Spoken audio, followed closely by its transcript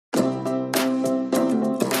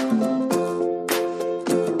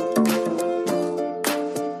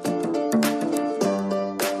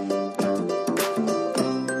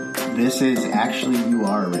This is Actually You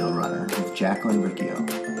Are a Real Runner with Jacqueline Riccio.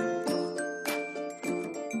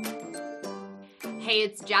 Hey,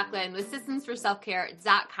 it's Jacqueline with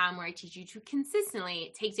systemsforselfcare.com, where I teach you to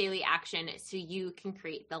consistently take daily action so you can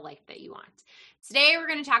create the life that you want. Today, we're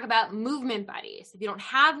going to talk about movement buddies. If you don't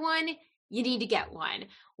have one, you need to get one.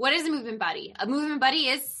 What is a movement buddy? A movement buddy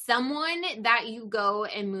is someone that you go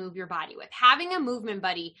and move your body with. Having a movement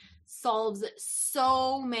buddy solves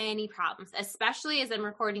so many problems, especially as I'm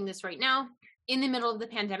recording this right now in the middle of the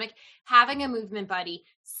pandemic. Having a movement buddy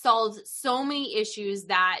solves so many issues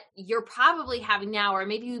that you're probably having now, or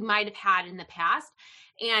maybe you might have had in the past.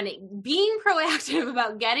 And being proactive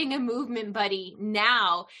about getting a movement buddy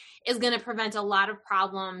now is going to prevent a lot of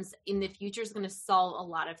problems in the future. Is going to solve a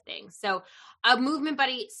lot of things. So a movement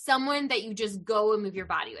buddy, someone that you just go and move your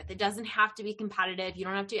body with. It doesn't have to be competitive. You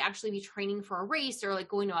don't have to actually be training for a race or like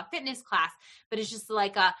going to a fitness class, but it's just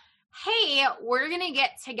like hey, we're going to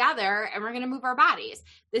get together and we're going to move our bodies.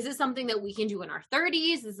 This is something that we can do in our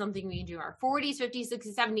 30s. This is something we can do in our 40s, 50s,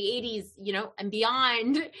 60s, 70s, 80s, and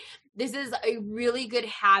beyond. This is a really good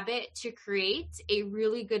habit to create, a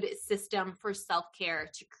really good system for self-care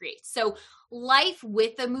to create. So life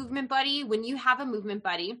with a movement buddy, when you have a movement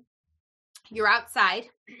buddy, you're outside,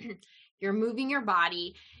 you're moving your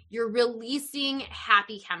body, you're releasing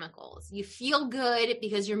happy chemicals. You feel good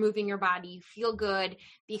because you're moving your body. You feel good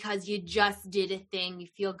because you just did a thing. You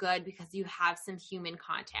feel good because you have some human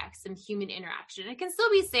contact, some human interaction. It can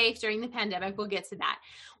still be safe during the pandemic. We'll get to that.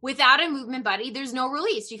 Without a movement buddy, there's no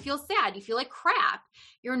release. You feel sad. You feel like crap.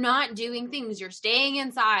 You're not doing things. You're staying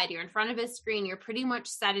inside. You're in front of a screen. You're pretty much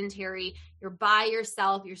sedentary. You're by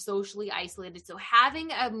yourself. You're socially isolated. So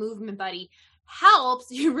having a movement buddy helps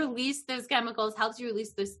you release those chemicals, helps you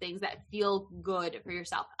release those things that feel good for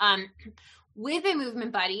yourself. With a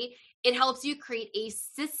movement buddy, it helps you create a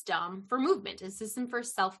system for movement, a system for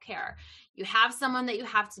self-care. You have someone that you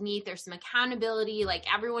have to meet. There's some accountability. Like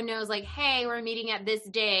everyone knows, like, hey, we're meeting at this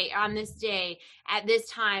day, on this day, at this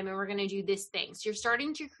time, and we're going to do this thing. So you're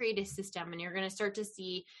starting to create a system, and you're going to start to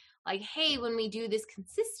see like, hey, when we do this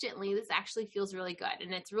consistently, this actually feels really good.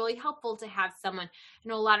 And it's really helpful to have someone. I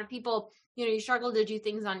know a lot of people, you struggle to do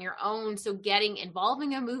things on your own. So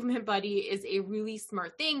involving a movement buddy is a really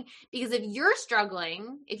smart thing, because if you're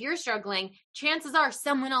struggling, chances are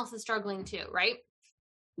someone else is struggling too, right?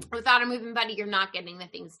 Without a movement buddy, you're not getting the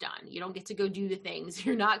things done. You don't get to go do the things.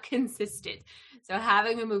 You're not consistent. So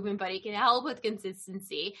having a movement buddy can help with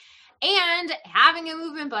consistency. And having a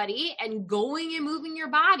movement buddy and going and moving your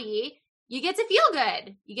body, you get to feel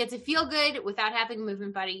good. You get to feel good without having a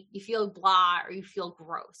movement buddy. You feel blah or you feel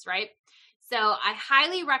gross, right? So I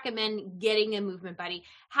highly recommend getting a movement buddy.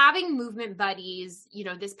 Having movement buddies,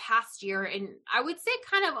 this past year, and I would say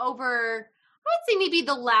maybe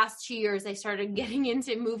the last 2 years, I started getting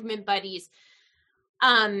into movement buddies.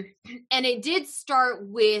 And it did start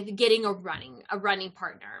with getting a running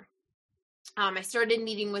partner. I started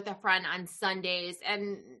meeting with a friend on Sundays,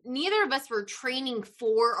 and neither of us were training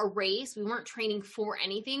for a race. We weren't training for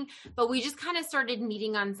anything, but we just kind of started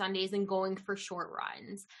meeting on Sundays and going for short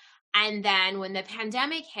runs. And then when the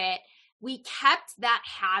pandemic hit, we kept that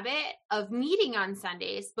habit of meeting on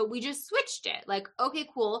Sundays, but we just switched it. Like, okay,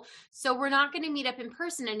 cool. So we're not going to meet up in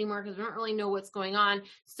person anymore because we don't really know what's going on.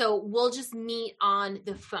 So we'll just meet on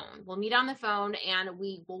the phone. We'll meet on the phone and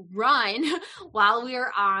we will run while we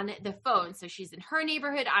are on the phone. So she's in her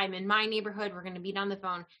neighborhood. I'm in my neighborhood. We're going to meet on the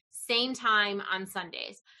phone same time on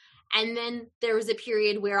Sundays. And then there was a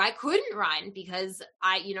period where I couldn't run because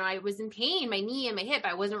I was in pain, my knee and my hip.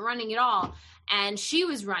 I wasn't running at all. And she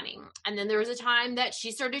was running. And then there was a time that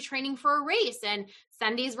she started training for a race, and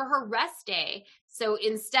Sundays were her rest day. So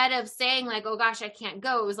instead of saying like, oh gosh, I can't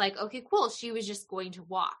go, it was like, okay, cool. She was just going to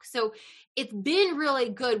walk. So it's been really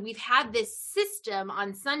good. We've had this system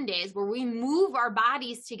on Sundays where we move our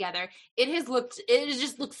bodies together. It has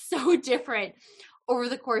just looked so different over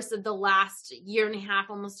the course of the last year and a half,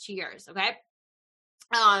 almost 2 years. Okay.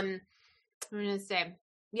 I'm going to say,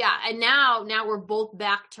 yeah. And now we're both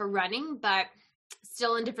back to running, but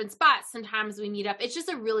still in different spots. Sometimes we meet up. It's just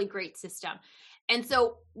a really great system. And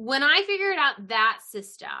so when I figured out that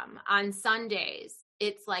system on Sundays,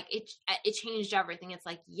 it's like, it changed everything. It's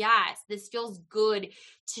like, yes, this feels good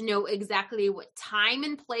to know exactly what time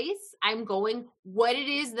and place I'm going, what it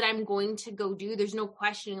is that I'm going to go do. There's no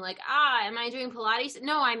questioning like, am I doing Pilates?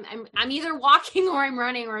 No, I'm either walking or I'm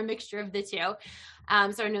running, or a mixture of the two.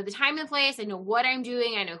 So I know the time and place. I know what I'm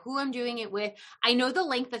doing. I know who I'm doing it with. I know the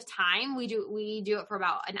length of time. We do it for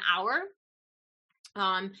about an hour.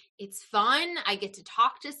 It's fun. I get to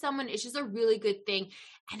talk to someone. It's just a really good thing.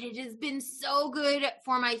 And it has been so good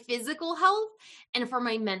for my physical health and for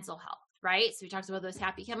my mental health. right? So we talked about those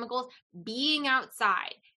happy chemicals, being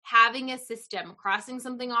outside, having a system, crossing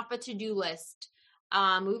something off a to-do list,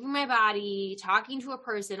 moving my body, talking to a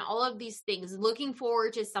person, all of these things, looking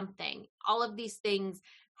forward to something, all of these things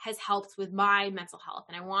has helped with my mental health.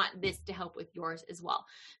 And I want this to help with yours as well.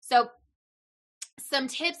 So some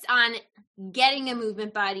tips on getting a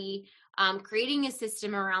movement buddy, creating a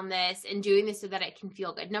system around this and doing this so that it can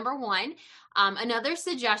feel good. Number one, another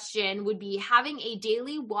suggestion would be having a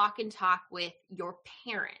daily walk and talk with your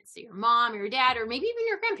parents, so your mom or your dad, or maybe even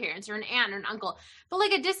your grandparents or an aunt or an uncle, but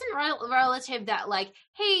like a distant relative that like,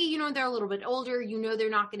 hey, they're a little bit older, they're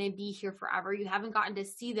not going to be here forever. You haven't gotten to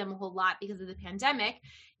see them a whole lot because of the pandemic.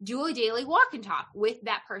 Do a daily walk and talk with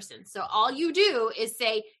that person. So all you do is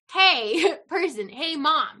say, hey, person, hey,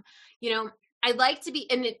 mom, I'd like to be,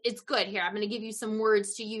 and it's good here. I'm going to give you some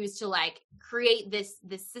words to use to like create this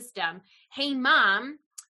system. Hey, mom,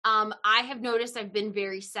 I have noticed I've been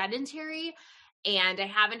very sedentary and I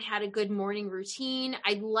haven't had a good morning routine.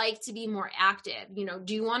 I'd like to be more active.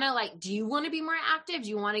 Do you want to be more active? Do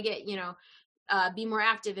you want to get, be more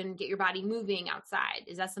active and get your body moving outside?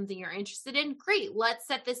 Is that something you're interested in? Great. Let's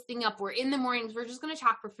set this thing up. We're in the mornings. We're just going to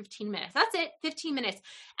talk for 15 minutes. That's it. 15 minutes.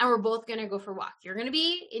 And we're both going to go for a walk. You're going to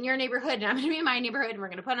be in your neighborhood and I'm going to be in my neighborhood and we're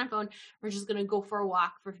going to put on phone. We're just going to go for a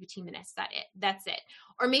walk for 15 minutes. That's it.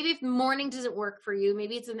 Or maybe if morning doesn't work for you,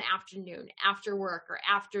 maybe it's in the afternoon, after work or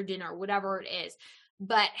after dinner, whatever it is.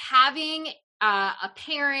 But having a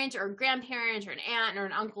parent or a grandparent or an aunt or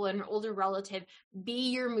an uncle and an older relative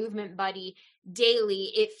be your movement buddy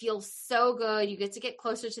daily, it feels so good. You get to get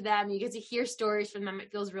closer to them. You get to hear stories from them.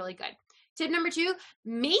 It feels really good. Tip number 2,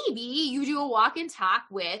 maybe you do a walk and talk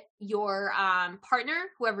with your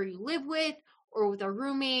partner, whoever you live with, or with a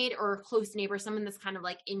roommate or a close neighbor, someone that's kind of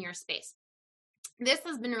like in your space. This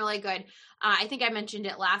has been really good. I think I mentioned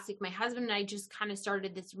it last week. My husband and I just kind of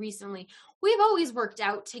started this recently. We've always worked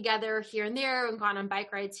out together here and there and gone on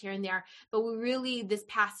bike rides here and there, but we really this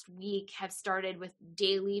past week have started with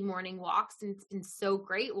daily morning walks, and it's been so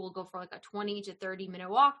great. We'll go for like a 20 to 30 minute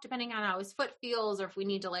walk, depending on how his foot feels, or if we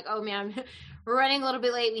need to like, oh man, we're running a little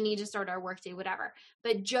bit late, we need to start our workday, whatever.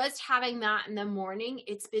 But just having that in the morning,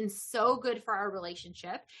 it's been so good for our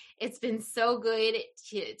relationship. It's been so good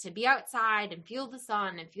to be outside and feel the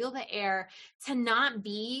sun and feel the air, to not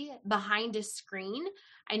be behind a screen.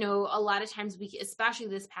 I know a lot of times especially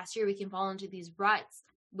this past year, we can fall into these ruts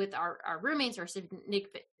with our roommates or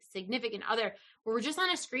significant other where we're just on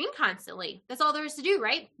a screen constantly. That's all there is to do,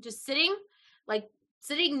 right? Just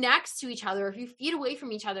sitting next to each other, a few feet away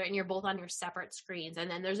from each other, and you're both on your separate screens. And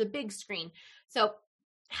then there's a big screen. So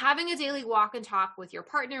having a daily walk and talk with your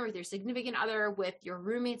partner, with your significant other, with your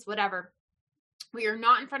roommates, whatever, where you're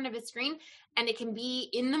not in front of a screen, and it can be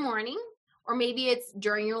in the morning, or maybe it's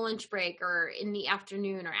during your lunch break or in the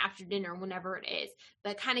afternoon or after dinner, whenever it is,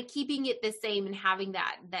 but kind of keeping it the same and having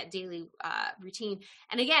that daily routine.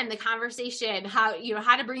 And again, the conversation, how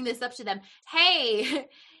to bring this up to them. Hey,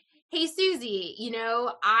 Susie,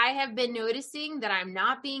 I have been noticing that I'm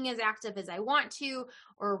not being as active as I want to,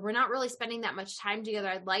 or we're not really spending that much time together.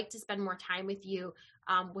 I'd like to spend more time with you,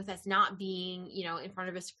 with us not being, in front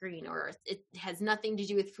of a screen, or it has nothing to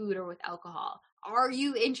do with food or with alcohol. Are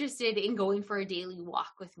you interested in going for a daily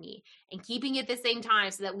walk with me and keeping it the same time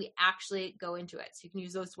so that we actually go into it? So you can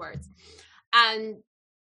use those words. And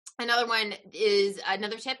another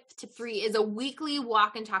tip 3 is a weekly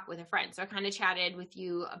walk and talk with a friend. So I kind of chatted with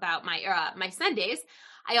you about my Sundays.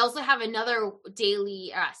 I also have another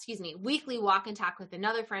weekly walk and talk with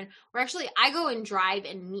another friend where actually I go and drive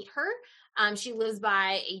and meet her. She lives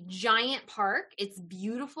by a giant park. It's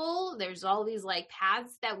beautiful. There's all these like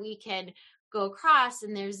paths that we can go across,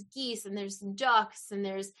 and there's geese and there's ducks and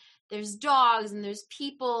there's dogs and there's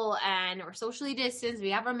people, and we're socially distanced. We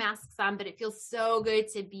have our masks on, but it feels so good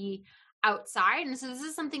to be outside. And so this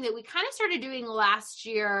is something that we kind of started doing last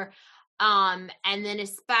year. And then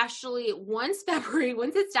especially once February,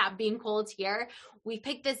 once it stopped being cold here, we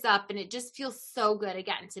picked this up, and it just feels so good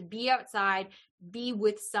again to be outside, be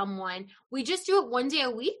with someone. We just do it one day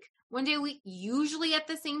a week, usually at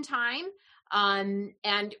the same time.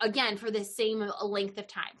 And again, for the same length of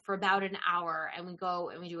time, for about an hour, and we go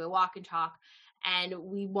and we do a walk and talk, and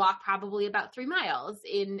we walk probably about 3 miles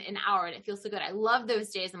in an hour, and it feels so good. I love those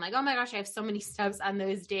days. I'm like, oh my gosh, I have so many steps on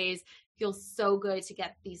those days. It feels so good to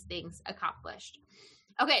get these things accomplished.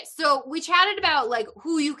 Okay, so we chatted about like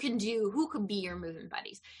who could be your movement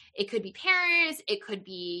buddies. It could be parents, it could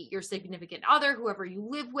be your significant other, whoever you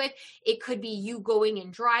live with. It could be you going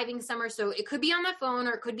and driving somewhere. So it could be on the phone,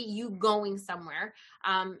 or it could be you going somewhere.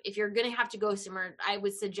 If you're going to have to go somewhere, I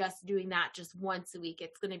would suggest doing that just once a week.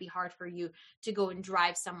 It's going to be hard for you to go and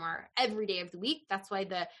drive somewhere every day of the week. That's why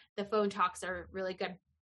the phone talks are really good.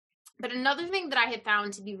 But another thing that I have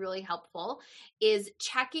found to be really helpful is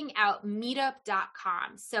checking out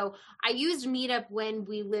meetup.com. So I used Meetup when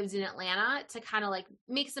we lived in Atlanta to kind of like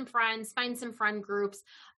make some friends, find some friend groups.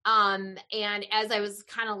 And as I was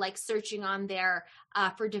kind of like searching on there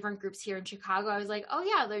for different groups here in Chicago, I was like, oh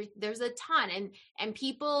yeah, there's a ton, and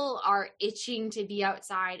people are itching to be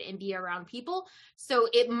outside and be around people. So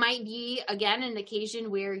it might be, again, an occasion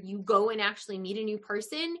where you go and actually meet a new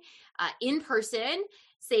person in person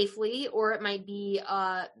safely, or it might be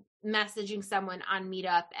messaging someone on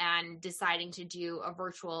Meetup and deciding to do a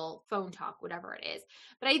virtual phone talk, whatever it is.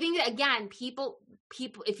 But I think that, again, people,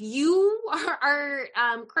 if you are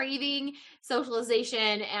craving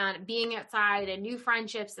socialization and being outside and new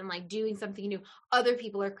friendships and like doing something new, other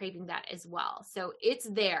people are craving that as well. So it's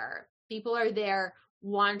there. People are there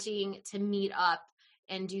wanting to meet up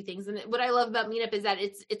and do things. And what I love about Meetup is that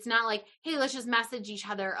it's not like, hey, let's just message each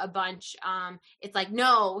other a bunch. It's like,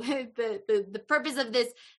 no, the purpose of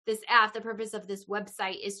this app, the purpose of this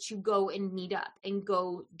website is to go and meet up and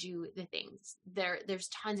go do the things. There's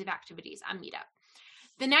tons of activities on Meetup.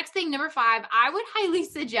 The next thing, number 5, I would highly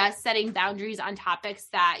suggest setting boundaries on topics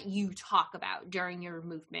that you talk about during your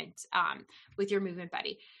movement with your movement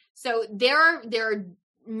buddy. So there are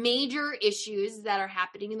major issues that are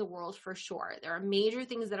happening in the world for sure. There are major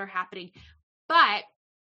things that are happening, but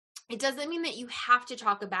it doesn't mean that you have to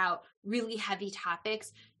talk about really heavy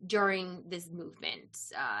topics during this movement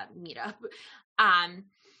meetup.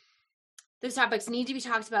 Those topics need to be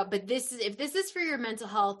talked about, but if this is for your mental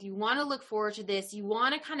health, you want to look forward to this, you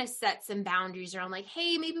want to kind of set some boundaries around like,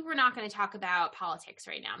 hey, maybe we're not going to talk about politics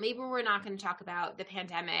right now. Maybe we're not going to talk about the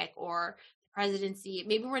pandemic or presidency.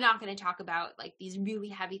 Maybe we're not going to talk about like these really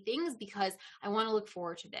heavy things because I want to look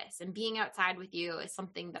forward to this, and being outside with you is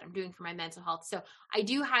something that I'm doing for my mental health. So I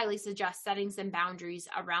do highly suggest setting some boundaries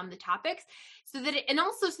around the topics so that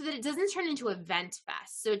it doesn't turn into a vent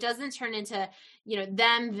fest. So it doesn't turn into,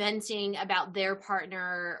 them venting about their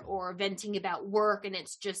partner or venting about work. And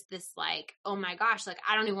it's just this like, oh my gosh, like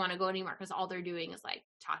I don't even want to go anymore because all they're doing is like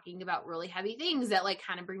talking about really heavy things that like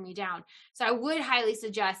kind of bring me down. So I would highly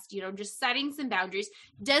suggest, just setting some boundaries.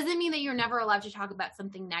 Doesn't mean that you're never allowed to talk about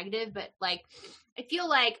something negative, but like, I feel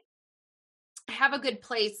like I have a good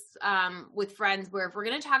place with friends where if we're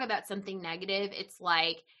going to talk about something negative, it's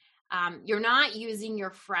like, you're not using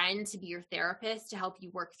your friend to be your therapist to help you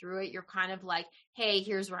work through it. You're kind of like, hey,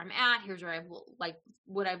 here's where I'm at. Here's where I've like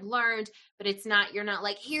what I've learned, but you're not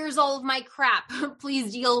like, here's all of my crap.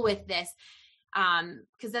 Please deal with this.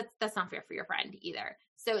 Cause that's not fair for your friend either.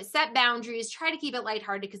 So set boundaries, try to keep it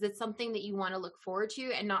lighthearted because it's something that you want to look forward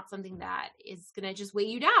to and not something that is going to just weigh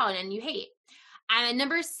you down and you hate. And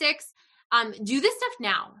number 6, do this stuff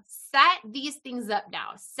now. Set these things up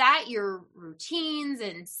now. Set your routines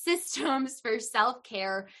and systems for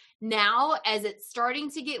self-care now as it's starting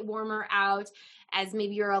to get warmer out, as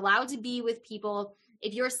maybe you're allowed to be with people.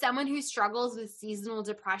 If you're someone who struggles with seasonal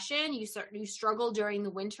depression, you struggle during the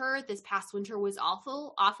winter, this past winter was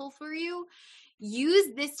awful for you.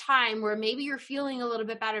 Use this time where maybe you're feeling a little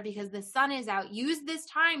bit better because the sun is out. Use this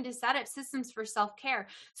time to set up systems for self-care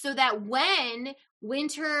so that when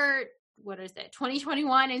winter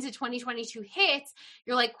 2021 into 2022 hits,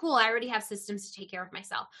 you're like, cool, I already have systems to take care of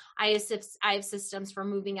myself. I have systems for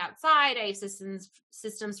moving outside. I have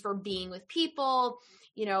systems for being with people.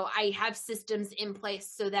 I have systems in place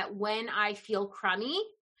so that when I feel crummy,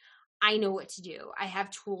 I know what to do. I have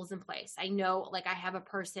tools in place. I know, like, I have a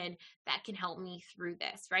person that can help me through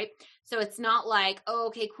this, right? So it's not like, oh,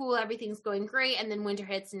 okay, cool, everything's going great. And then winter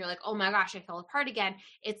hits and you're like, oh my gosh, I fell apart again.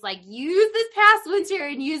 It's like, use this past winter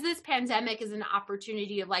and use this pandemic as an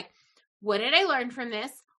opportunity of like, what did I learn from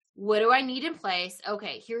this? What do I need in place?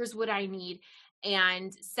 Okay, here's what I need.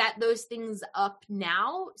 And set those things up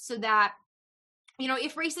now so that,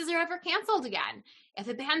 if races are ever canceled again, if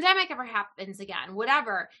the pandemic ever happens again,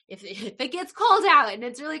 whatever, if it gets cold out and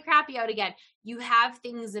it's really crappy out again, you have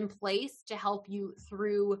things in place to help you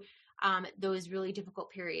through those really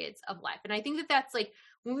difficult periods of life. And I think that that's like,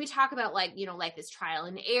 when we talk about like, life is trial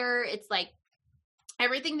and error, it's like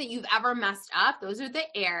everything that you've ever messed up, those are the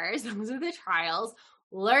errors, those are the trials.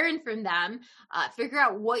 learn from them, figure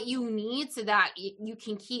out what you need so that you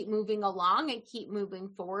can keep moving along and keep moving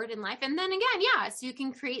forward in life. And then again, so you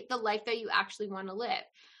can create the life that you actually want to live.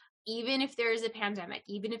 Even if there's a pandemic,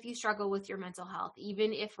 even if you struggle with your mental health,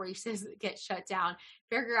 even if races get shut down,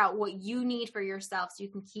 figure out what you need for yourself so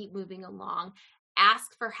you can keep moving along.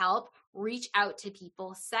 Ask for help, reach out to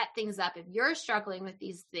people, set things up. If you're struggling with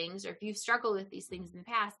these things, or if you've struggled with these things in the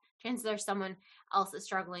past, chances are someone else is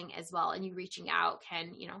struggling as well. And you reaching out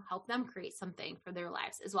can, help them create something for their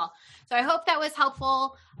lives as well. So I hope that was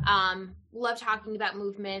helpful. Love talking about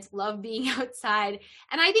movement, love being outside.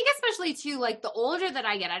 And I think especially too, like the older that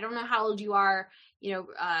I get, I don't know how old you are,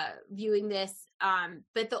 viewing this.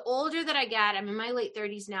 But the older that I get, I'm in my late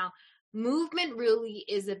 30s now, movement really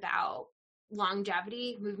is about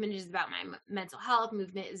longevity. Movement is about my mental health.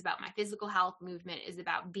 Movement is about my physical health. Movement is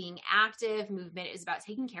about being active. Movement is about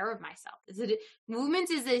taking care of myself.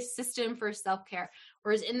 Movement is a system for self-care.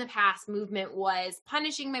 Whereas in the past, movement was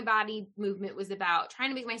punishing my body. Movement was about trying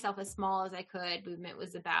to make myself as small as I could. Movement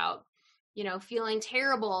was about, feeling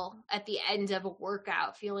terrible at the end of a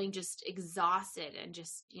workout, feeling just exhausted and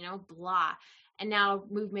just, blah. And now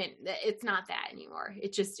movement, it's not that anymore.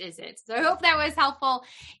 It just isn't. So I hope that was helpful.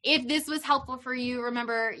 If this was helpful for you,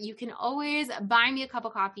 remember, you can always buy me a cup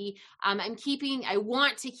of coffee. I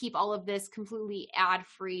want to keep all of this completely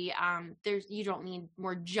ad-free. You don't need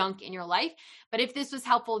more junk in your life. But if this was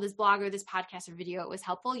helpful, this blog or this podcast or video, it was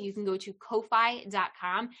helpful, you can go to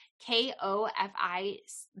ko-fi.com,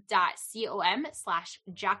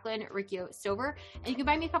 KOFI.com/Jacqueline Riccio Stover, and you can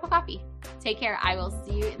buy me a cup of coffee. Take care. I will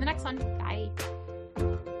see you in the next one. Bye.